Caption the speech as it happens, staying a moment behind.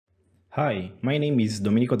Hi, my name is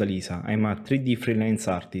Domenico D'Alisa. I'm a 3D freelance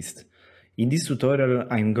artist. In this tutorial,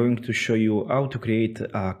 I'm going to show you how to create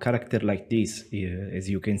a character like this. As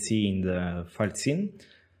you can see in the file scene,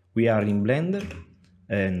 we are in Blender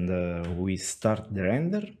and we start the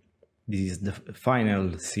render. This is the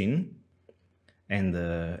final scene. And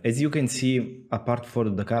as you can see, apart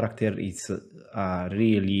from the character, it's a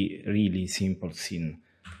really simple scene.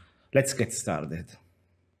 Let's get started.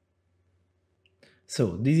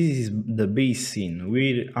 So this is the base scene.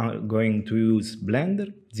 We are going to use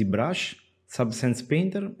Blender, ZBrush, Substance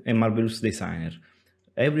Painter and Marvelous Designer.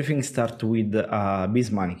 Everything starts with a base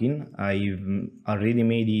mannequin. I've already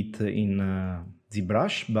made it in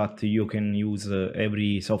ZBrush, but you can use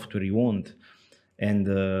every software you want. And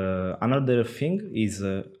another thing is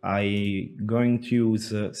I going to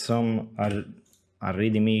use some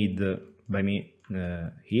already made by me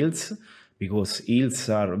hills, because hills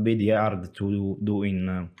are very hard to do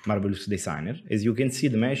in Marvelous Designer. As you can see,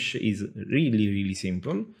 the mesh is really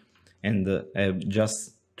simple and have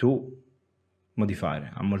just two modifiers,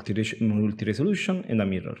 a multi-resolution and a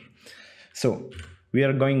mirror. So we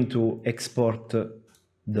are going to export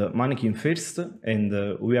the mannequin first,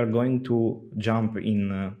 and we are going to jump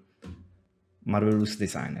in Marvelous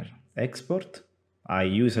Designer. Export. I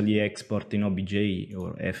usually export in OBJ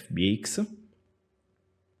or FBX.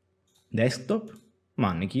 Desktop,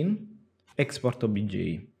 mannequin, export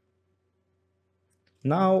OBJ.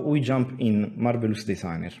 Now we jump in Marvelous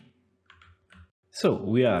Designer. So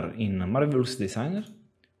we are in Marvelous Designer.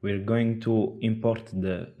 We're going to import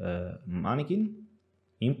the mannequin,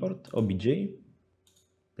 import OBJ,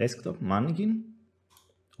 desktop, mannequin,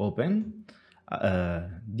 open,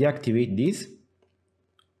 deactivate this.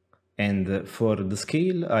 And for the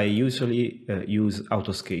scale, I usually use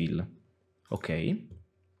auto scale. Okay.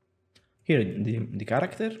 Here the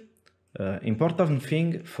character. Important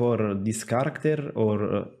thing for this character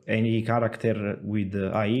or any character with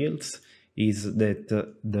IELTS is that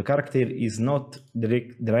the character is not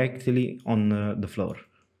directly on the floor.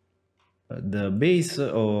 The base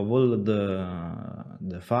of all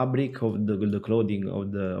the fabric of the clothing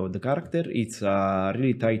of the character, it's a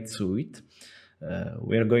really tight suit.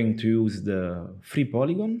 We are going to use the free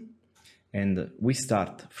polygon. And we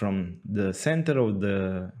start from the center of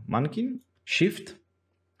the mannequin, shift,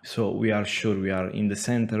 so we are sure we are in the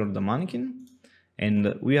center of the mannequin,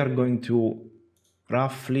 and we are going to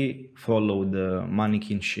roughly follow the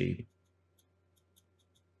mannequin shape.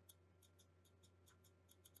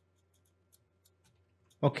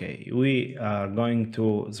 Okay, we are going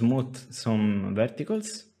to smooth some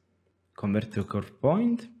verticals, convert to curve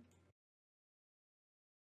point.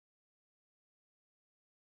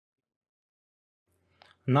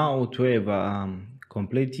 Now to have a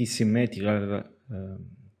completely symmetrical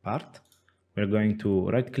part, we're going to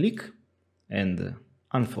right click and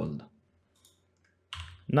unfold.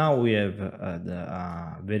 Now we have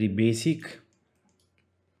the very basic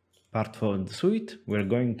part for the suite. We're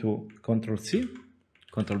going to Ctrl C,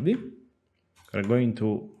 Ctrl V. We're going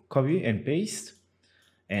to copy and paste,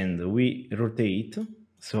 and we rotate,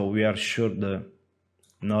 so we are sure the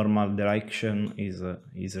normal direction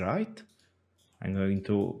is right. I'm going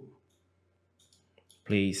to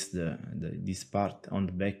place this part on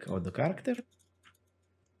the back of the character,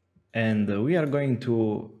 and we are going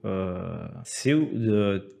to sew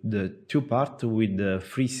the two parts with the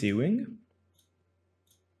free sewing.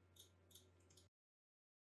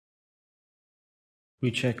 We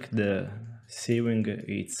check the sewing,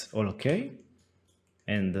 it's all okay,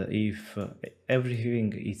 and if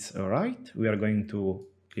everything is alright, we are going to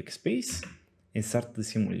click space and start the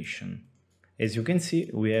simulation. As you can see,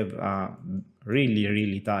 we have a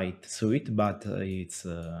really tight suit, but it's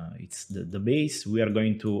the base. We are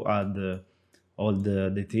going to add all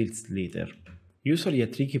the details later. Usually a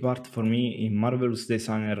tricky part for me in Marvelous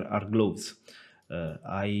Designer are gloves.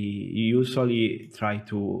 I usually try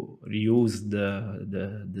to reuse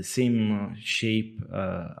the same shape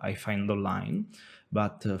I find online,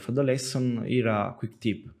 but for the lesson, here a quick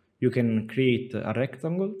tip. You can create a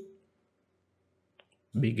rectangle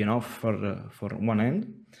big enough for one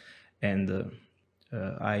end, and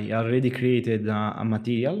I already created a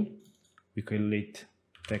material. We call it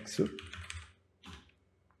texture,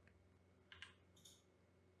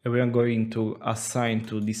 and we are going to assign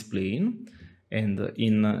to this plane, and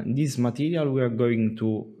in this material we are going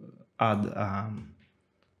to add a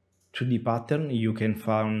 2D pattern. You can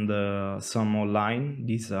find some online.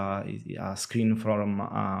 This is a screen from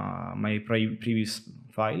my previous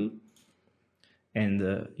file.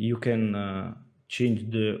 And you can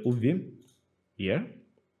change the UV here.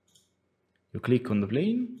 You click on the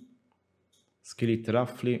plane, scale it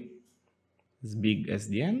roughly as big as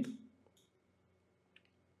the end.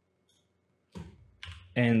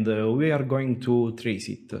 And we are going to trace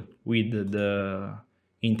it with the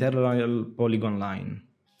internal polygon line.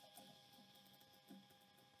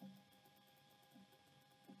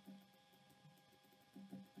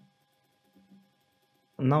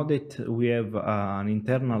 Now that we have an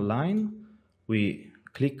internal line, we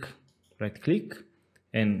right click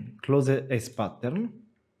and close as pattern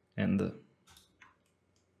and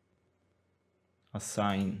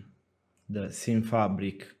assign the scene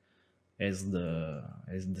fabric as the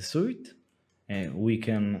suite, and we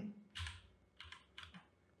can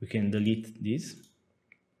delete this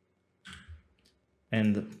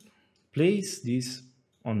and place this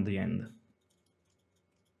on the end.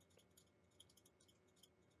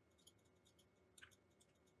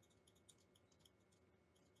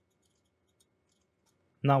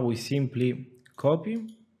 Now we simply copy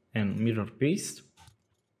and mirror paste,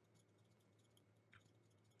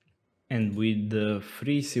 and with the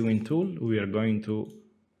free sewing tool we are going to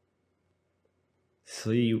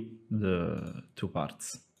sew the two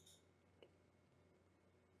parts.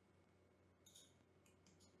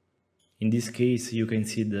 In this case you can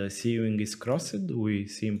see the sewing is crossed. We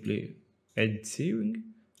simply add sewing,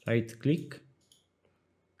 right click,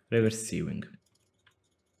 reverse sewing.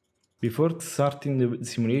 Before starting the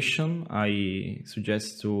simulation, I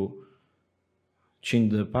suggest to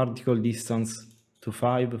change the particle distance to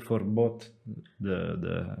 5 for both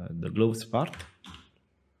the gloves part,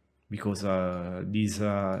 because these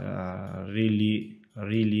are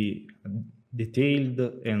really detailed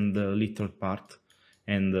and little part,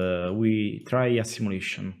 and we try a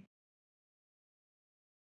simulation.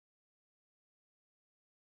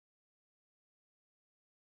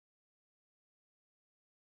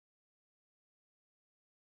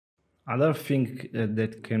 Other thing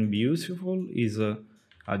that can be useful is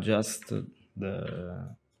adjust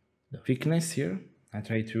the thickness here. I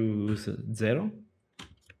try to use 0.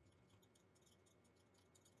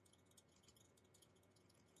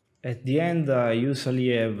 At the end I usually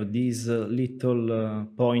have this little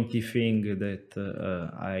pointy thing that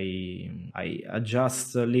I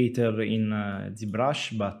adjust later in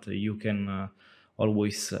ZBrush, but you can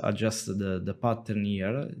always adjust the pattern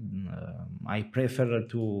here. I prefer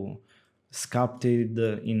to sculpt it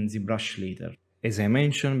in ZBrush later. As I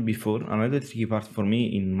mentioned before, another tricky part for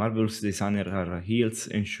me in Marvelous Designer are heels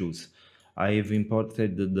and shoes. I have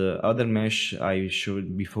imported the other mesh I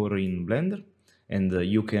showed before in Blender, and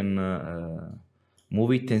you can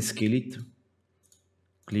move it and scale it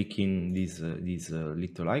clicking this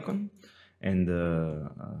little icon. And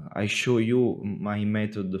I show you my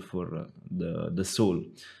method for the sole.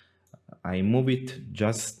 I move it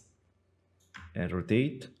just and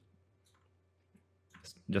rotate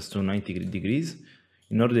just to 90 degrees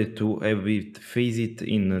in order to have it face it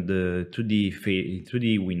in the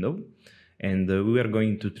 2D window, and we are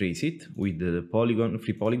going to trace it with the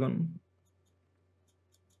free polygon.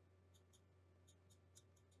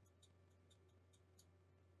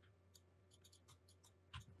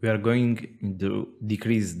 We are going to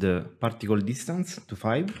decrease the particle distance to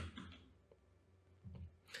 5.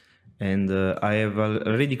 And I have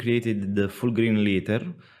already created the full grain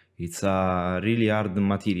layer. It's a really hard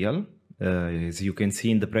material. As you can see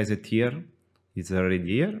in the preset here, it's already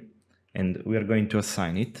here. And we are going to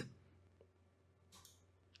assign it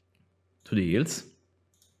to the heels.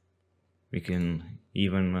 We can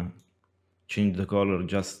even change the color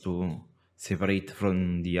just to separate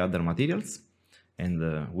from the other materials.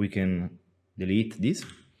 And we can delete this.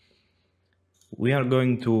 We are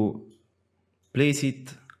going to place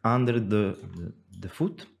it under the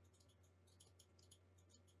foot.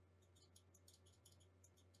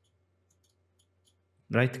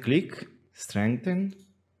 Right click, strengthen,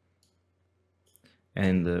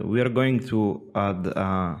 and we are going to add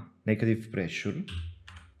a negative pressure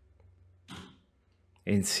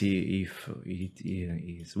and see if it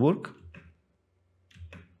is work.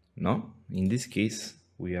 No, in this case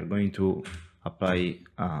we are going to apply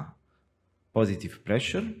a positive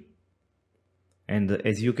pressure, and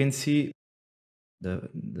as you can see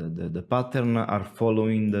the pattern are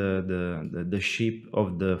following the shape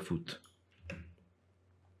of the foot.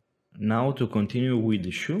 Now to continue with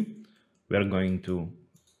the shoe, we are going to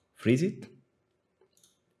freeze it,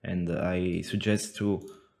 and I suggest to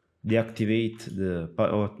deactivate the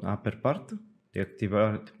upper part,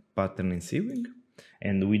 deactivate pattern and sewing,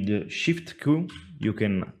 and with the Shift Q you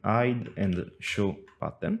can hide and show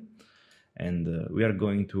pattern, and we are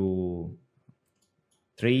going to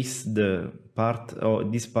trace the part or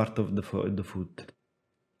this part of the foot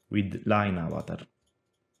with line avatar.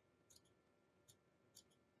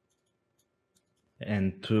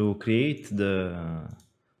 And to create the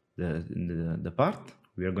part,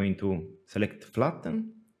 we are going to select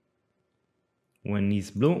flatten. When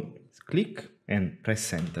it's blue, click and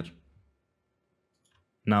press enter.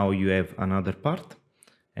 Now you have another part,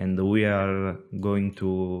 and we are going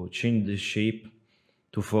to change the shape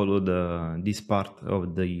to follow this part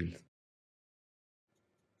of the yield.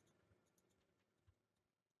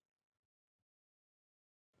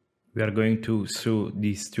 We are going to sew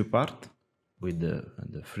these two parts with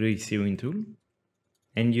the free sewing tool,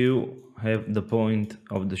 and you have the point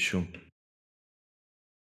of the shoe.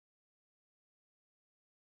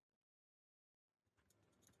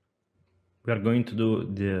 We are going to do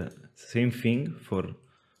the same thing for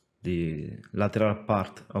the lateral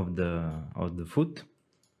part of the foot.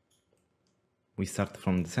 We start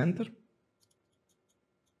from the center.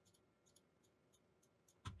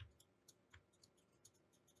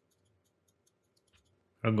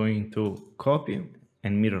 We are going to copy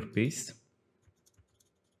and mirror paste.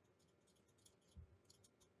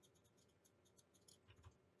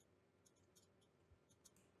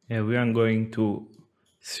 And we are going to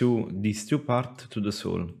sew these two parts to the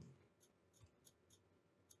sole.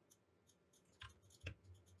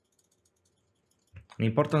 An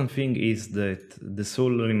important thing is that the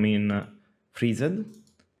sole remain freezed,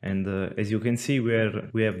 and as you can see, we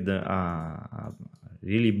have the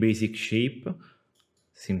really basic shape.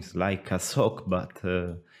 Seems like a sock, but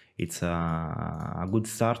it's a good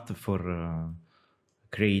start for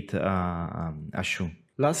create a shoe.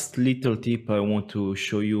 Last little tip I want to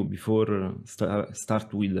show you before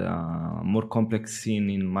start with a more complex scene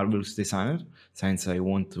in Marvelous Designer, since I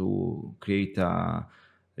want to create a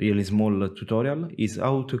really small tutorial, is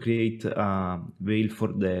how to create a veil for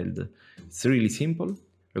the head. It's really simple.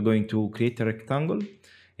 We're going to create a rectangle,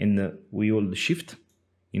 and we hold shift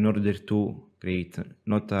in order to create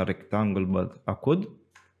not a rectangle but a quad,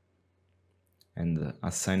 and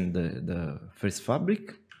assign the first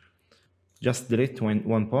fabric. Just delete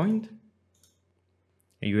one point,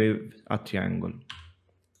 and you have a triangle.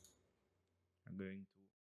 I'm going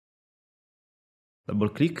to double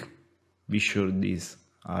click, be sure these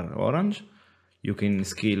are orange. You can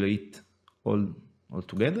scale it all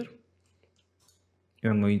together.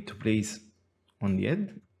 I'm going to place on the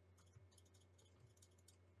head.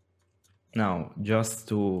 Now, just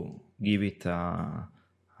to give it a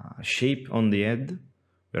shape on the head,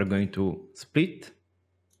 we are going to split,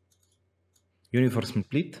 uniform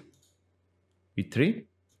split with 3.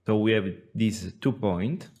 So we have these 2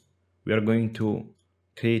 points. We are going to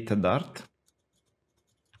create a dart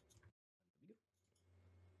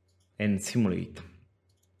and simulate.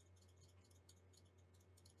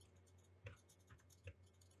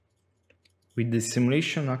 With the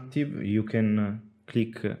simulation active, you can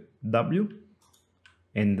click W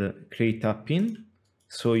and create a pin,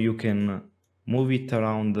 so you can move it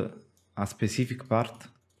around a specific part.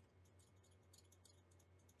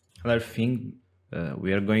 Another thing,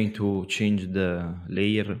 we are going to change the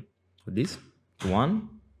layer of this to 1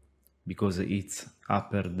 because it's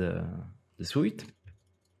upper the suite.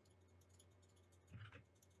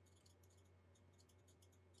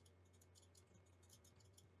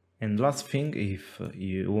 And last thing, if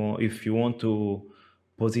you want to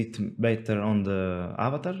pose it better on the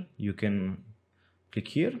avatar, you can click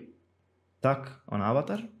here, tag on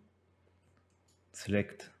avatar,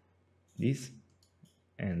 select this,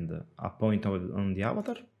 and a point on the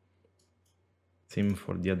avatar. Same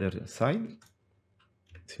for the other side.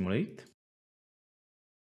 Simulate.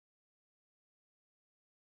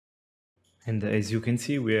 And as you can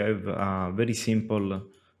see, we have a very simple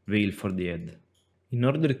veil for the head. In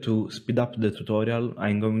order to speed up the tutorial,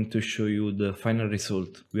 I'm going to show you the final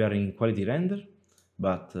result. We are in quality render,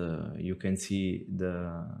 but you can see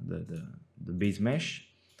the base mesh.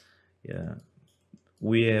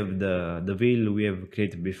 We have the veil we have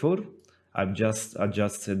created before. I've just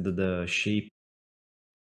adjusted the shape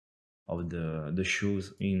of the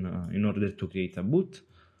shoes in order to create a boot.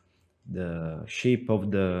 The shape of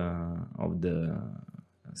the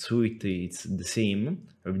suite is the same.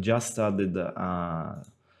 I've just added a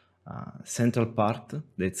central part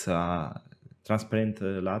that's a transparent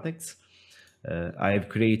latex. I have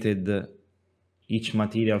created each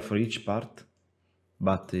material for each part,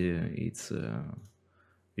 but it's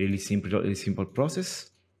really simple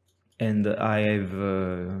process, and I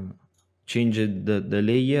have changed the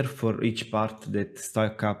layer for each part that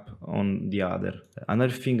stack up on the other.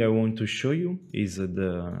 Another thing I want to show you is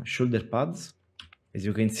the shoulder pads. As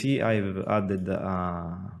you can see, I've added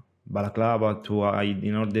a balaclava to hide,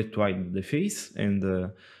 in order to hide the face,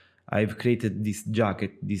 and I've created this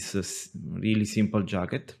jacket, this really simple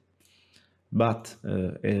jacket. But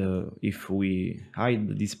if we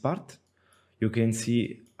hide this part, you can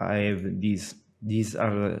see I have these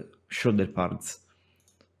are shoulder pads.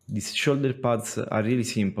 These shoulder pads are really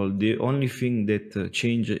simple. The only thing that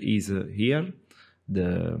change is here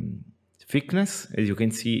the thickness. As you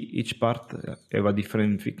can see, each part have a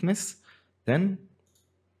different thickness: 10,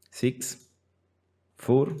 6,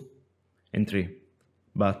 4, and 3.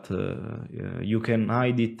 But you can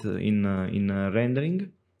hide it in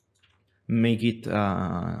rendering. Make it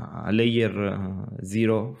a layer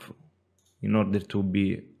 0 in order to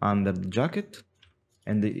be under the jacket,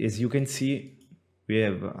 and as you can see, we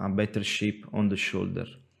have a better shape on the shoulder.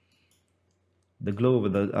 The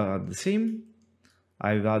glove are the same.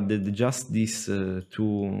 I've added just these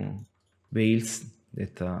two veils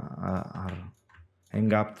that are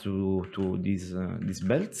hang up to these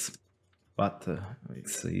belts, but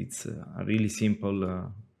it's a really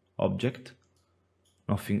simple object.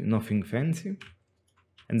 Nothing fancy.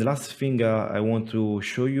 And the last thing I want to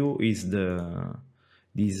show you is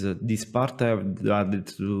this part I've added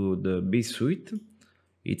to the base suite.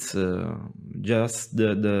 It's just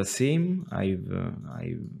the same. I've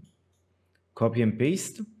copy and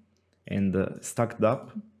paste and stacked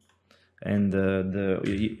up, and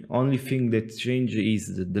the only thing that changed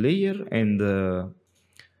is the layer and the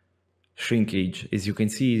shrinkage. As you can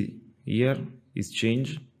see here, is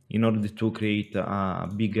changed in order to create a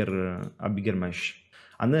bigger mesh.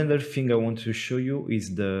 Another thing I want to show you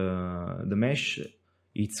is the mesh.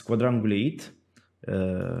 It's quadrangulate.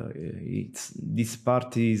 This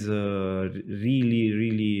part is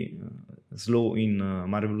really slow in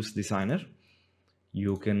Marvelous Designer.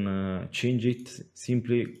 You can change it,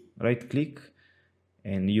 simply right click,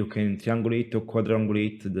 and you can triangulate or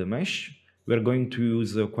quadrangulate the mesh. We are going to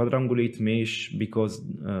use a quadrangulate mesh because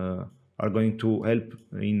are going to help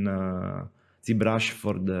in ZBrush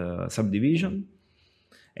for the subdivision,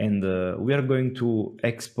 and we are going to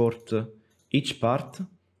export each part.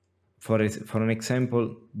 For an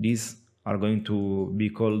example, these are going to be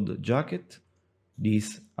called jacket,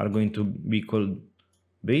 these are going to be called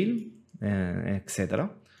veil, etc.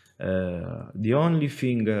 The only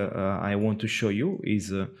thing I want to show you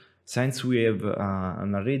is since we have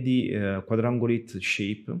an already quadrangulate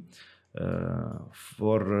shape,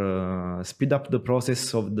 for speed up the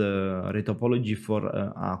process of the retopology for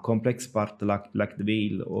a complex part like the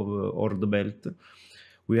veil or the belt,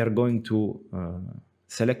 we are going to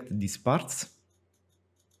select these parts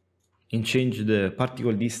and change the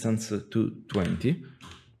particle distance to 20.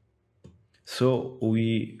 So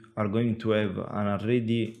we are going to have an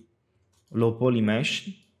already low poly mesh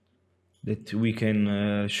that we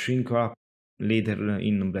can shrink up later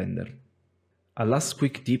in Blender. A last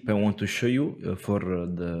quick tip I want to show you for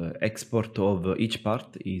the export of each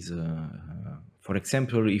part is, for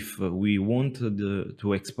example, if we want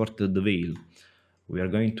to export the veil, we are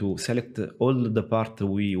going to select all the part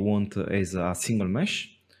we want as a single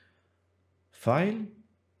mesh. File,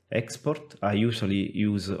 export. I usually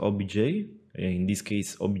use OBJ, in this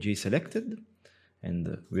case OBJ selected,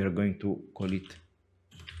 and we are going to call it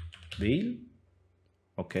veil.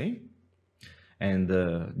 Okay, and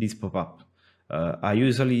this pop up. I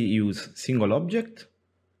usually use single object,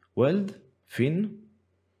 weld, thin,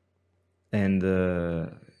 and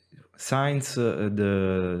since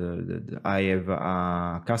I have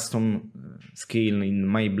a custom scale in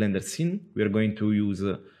my Blender scene, we are going to use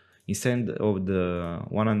instead of the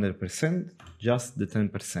 100%, just the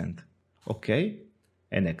 10%. Okay,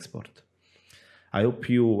 and export. I hope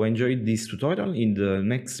you enjoyed this tutorial. In the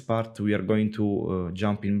next part, we are going to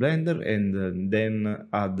jump in Blender and then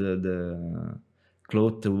add the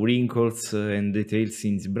cloth wrinkles and details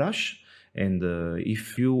in ZBrush. And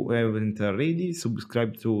if you haven't already,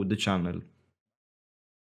 subscribe to the channel.